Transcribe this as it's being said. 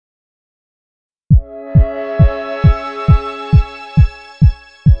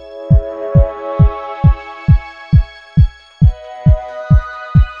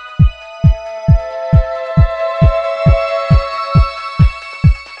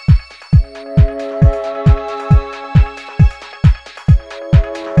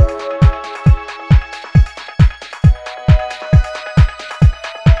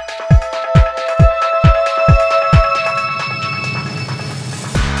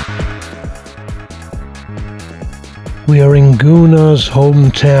We are in Gunnar's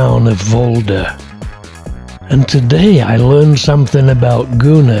hometown of Volda, and today I learned something about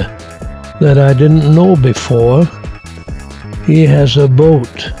Gunnar that I didn't know before. He has a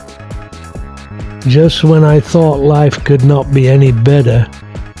boat. Just when I thought life could not be any better,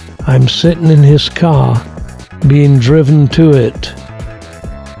 I'm sitting in his car, being driven to it.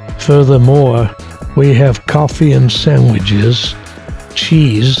 Furthermore, we have coffee and sandwiches,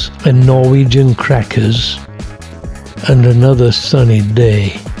 cheese and Norwegian crackers, and another sunny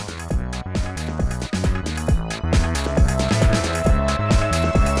day.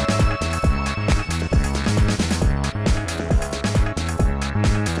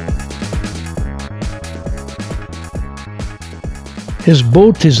 His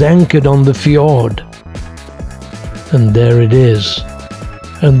boat is anchored on the fjord, and there it is.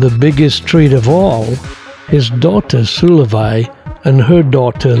 And the biggest treat of all, his daughter Sulevai and her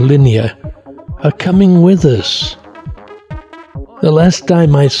daughter Linnea are coming with us. The last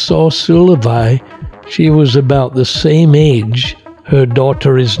time I saw Sulevai, she was about the same age her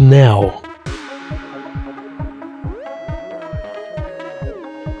daughter is now.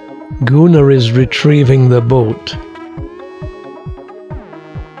 Gunnar is retrieving the boat.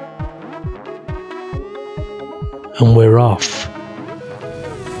 And we're off.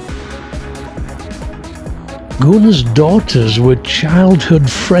 Gunnar's daughters were childhood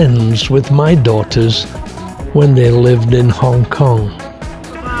friends with my daughters when they lived in Hong Kong.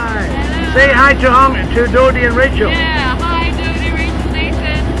 Hi. Say hi to Dodie and Rachel. Yeah, hi Dodie, Rachel,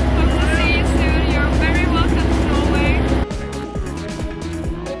 Nathan. Hope to see you soon. You're very welcome to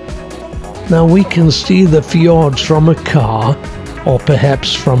Norway. Now we can see the fjords from a car, or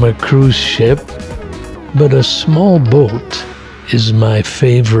perhaps from a cruise ship, but a small boat is my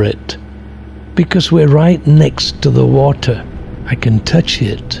favorite because we're right next to the water. I can touch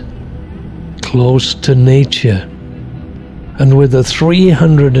it, close to nature, and with a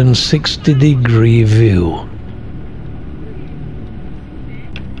 360-degree view.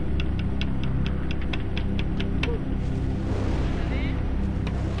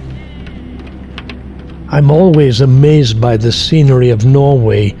 I'm always amazed by the scenery of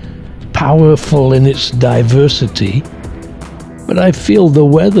Norway, powerful in its diversity, but I feel the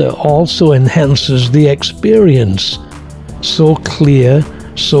weather also enhances the experience. So clear,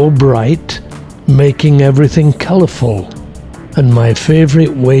 so bright, making everything colorful. And my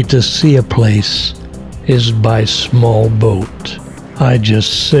favorite way to see a place is by small boat. I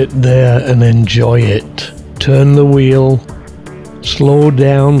just sit there and enjoy it. Turn the wheel, slow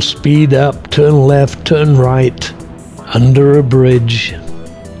down, speed up, turn left, turn right, under a bridge.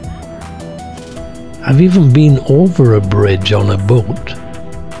 I've even been over a bridge on a boat.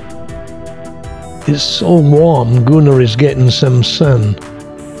 It's so warm, Gunnar is getting some sun.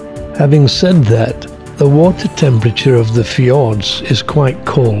 Having said that, the water temperature of the fjords is quite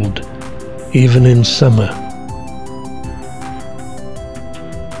cold, even in summer.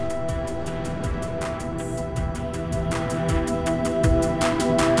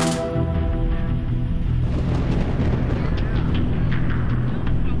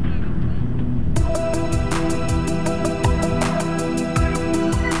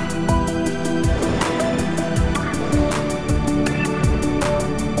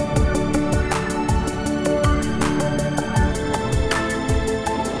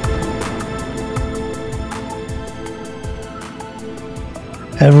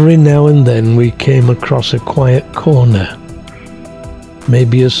 Every now and then we came across a quiet corner,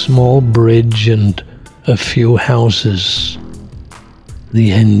 maybe a small bridge and a few houses.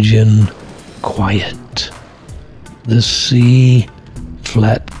 The engine quiet, the sea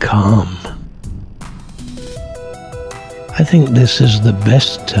flat calm. I think this is the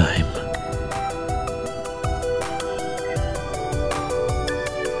best time.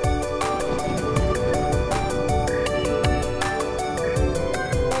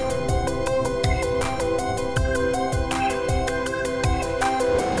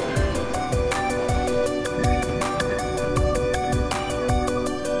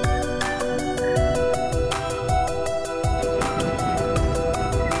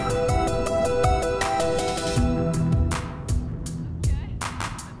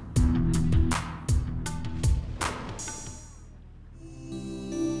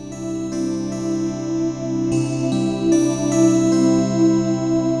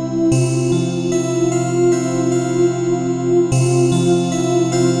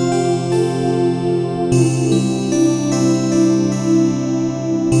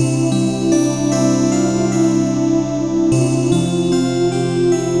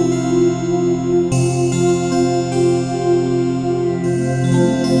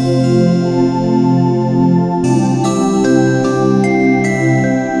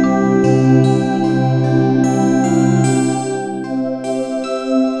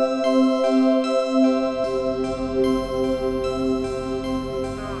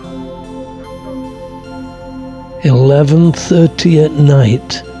 11:30 at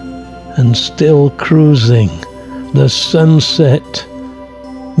night, and still cruising. The sunset,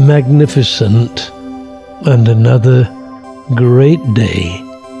 magnificent, and another great day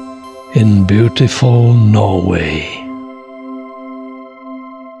in beautiful Norway.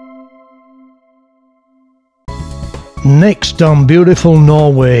 Next on beautiful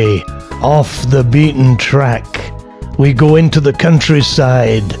Norway, off the beaten track, we go into the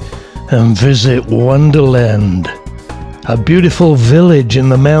countryside and visit Wonderland, a beautiful village in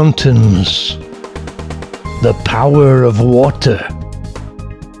the mountains. The power of water,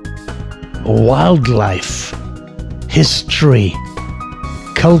 wildlife, history,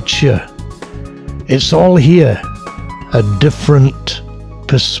 culture. It's all here, a different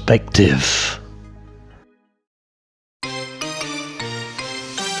perspective.